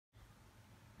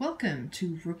Welcome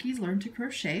to Rookies Learn to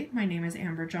Crochet. My name is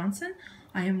Amber Johnson.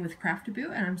 I am with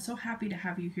Craftaboo and I'm so happy to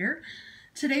have you here.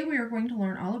 Today we are going to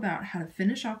learn all about how to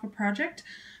finish off a project.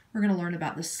 We're going to learn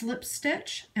about the slip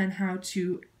stitch and how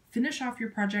to finish off your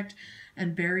project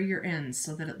and bury your ends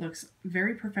so that it looks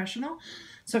very professional.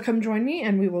 So come join me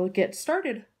and we will get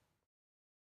started.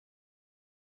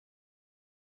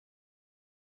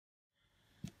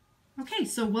 Okay,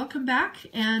 so welcome back,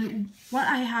 and what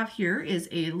I have here is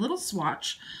a little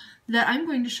swatch that I'm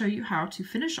going to show you how to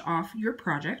finish off your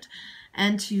project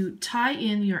and to tie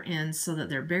in your ends so that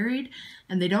they're buried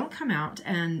and they don't come out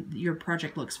and your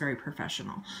project looks very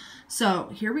professional. So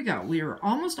here we go. We are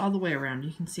almost all the way around.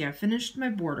 You can see I finished my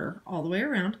border all the way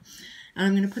around, and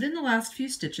I'm going to put in the last few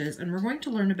stitches, and we're going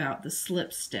to learn about the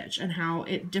slip stitch and how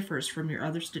it differs from your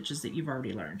other stitches that you've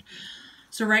already learned.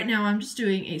 So right now I'm just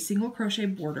doing a single crochet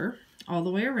border all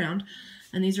the way around,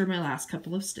 and these are my last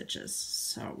couple of stitches.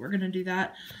 So we're going to do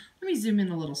that. Let me zoom in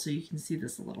a little so you can see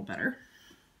this a little better.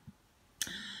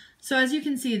 So as you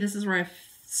can see, this is where I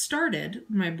started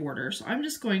my border. So I'm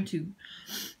just going to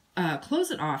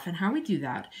close it off, and how we do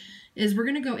that is we're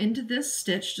going to go into this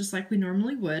stitch just like we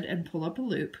normally would and pull up a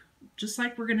loop, just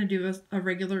like we're going to do a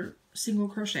regular single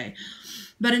crochet.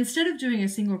 But instead of doing a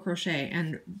single crochet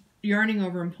and yarning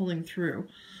over and pulling through,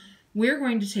 we're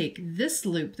going to take this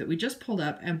loop that we just pulled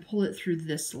up and pull it through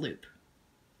this loop,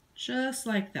 just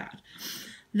like that.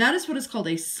 That is what is called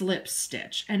a slip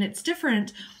stitch, and it's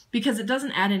different because it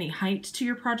doesn't add any height to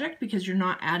your project because you're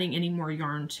not adding any more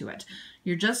yarn to it.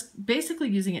 You're just basically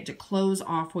using it to close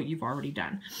off what you've already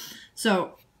done.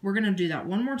 So we're going to do that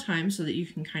one more time so that you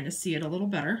can kind of see it a little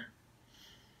better.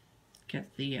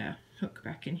 Get the hook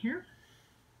back in here.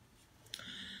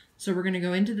 So we're going to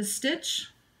go into the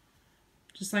stitch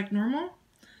just like normal.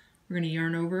 We're going to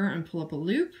yarn over and pull up a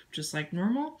loop just like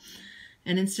normal.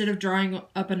 And instead of drawing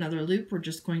up another loop, we're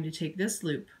just going to take this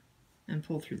loop and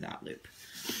pull through that loop.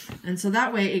 And so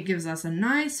that way it gives us a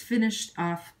nice finished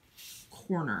off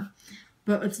corner,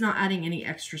 but it's not adding any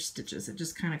extra stitches. It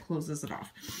just kind of closes it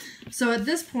off. So at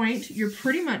this point, you're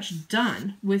pretty much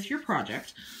done with your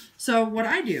project. So what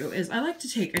I do is I like to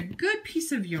take a good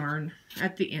piece of yarn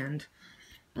at the end.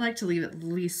 I like to leave at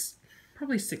least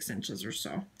probably 6 inches or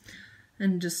so,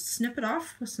 and just snip it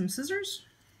off with some scissors.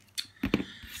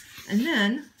 And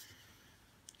then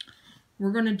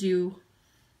we're going to do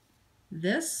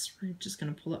this. We're just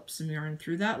going to pull up some yarn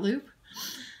through that loop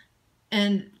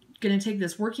and going to take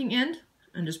this working end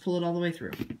and just pull it all the way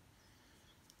through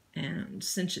and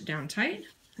cinch it down tight,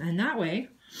 and that way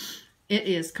it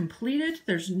is completed.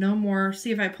 There's no more,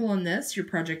 see, if I pull on this, your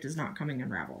project is not coming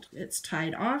unraveled. It's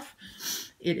tied off.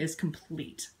 It is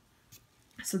complete.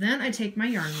 So then I take my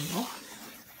yarn needle,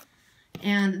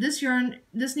 and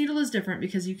this needle is different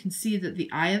because you can see that the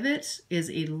eye of it is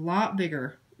a lot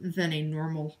bigger than a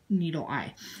normal needle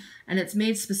eye, and it's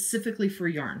made specifically for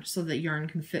yarn so that yarn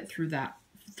can fit through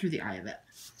the eye of it.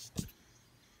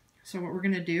 So what we're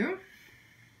going to do,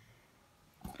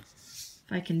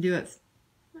 if I can do it,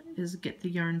 is get the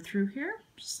yarn through here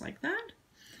just like that.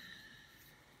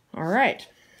 All right,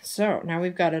 so now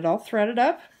we've got it all threaded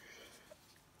up.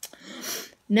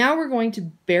 Now we're going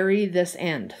to bury this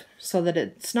end so that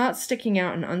it's not sticking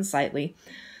out and unsightly.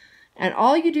 And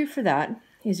all you do for that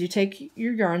is you take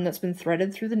your yarn that's been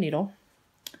threaded through the needle,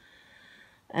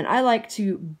 and I like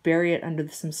to bury it under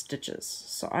some stitches.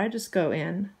 So I just go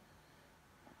in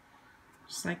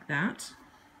just like that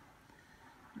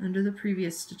under the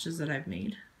previous stitches that I've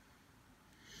made.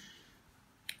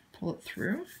 Pull it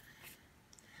through.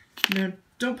 Now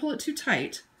don't pull it too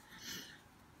tight,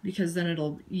 because then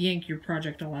it'll yank your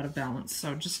project all out of balance.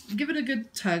 So just give it a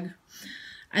good tug.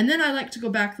 And then I like to go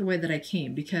back the way that I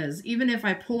came, because even if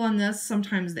I pull on this,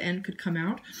 sometimes the end could come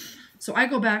out. So I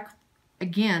go back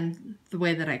again the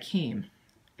way that I came.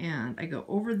 And I go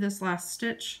over this last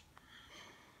stitch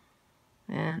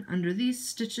and under these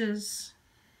stitches.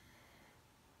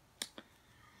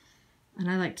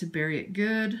 And I like to bury it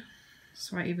good.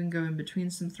 So I even go in between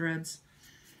some threads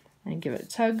and give it a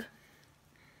tug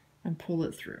and pull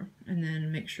it through, and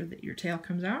then make sure that your tail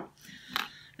comes out.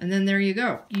 And then there you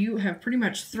go. You have pretty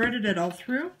much threaded it all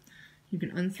through. You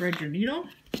can unthread your needle,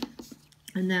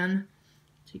 and then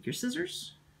take your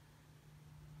scissors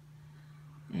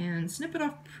and snip it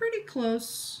off pretty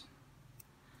close,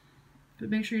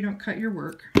 but make sure you don't cut your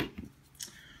work.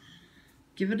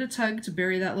 Give it a tug to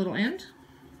bury that little end,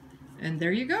 and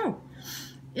there you go.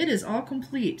 It is all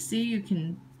complete. See, you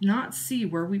can not see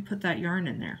where we put that yarn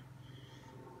in there.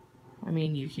 I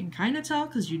mean, you can kind of tell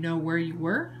because you know where you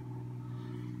were,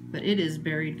 but it is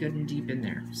buried good and deep in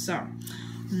there. So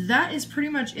that is pretty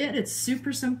much it. It's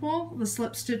super simple. The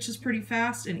slip stitch is pretty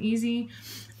fast and easy.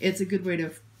 It's a good way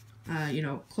to, you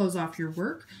know, close off your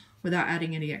work without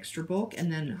adding any extra bulk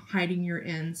and then hiding your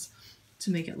ends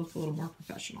to make it look a little more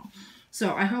professional.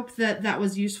 So I hope that that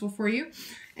was useful for you,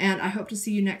 and I hope to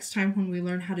see you next time when we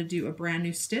learn how to do a brand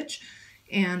new stitch,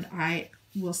 and I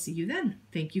will see you then.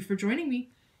 Thank you for joining me.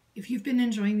 If you've been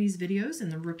enjoying these videos in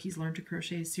the Rookies Learn to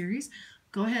Crochet series,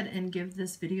 go ahead and give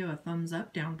this video a thumbs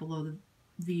up down below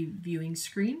the viewing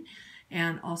screen,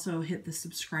 and also hit the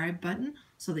subscribe button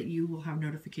so that you will have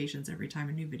notifications every time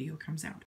a new video comes out.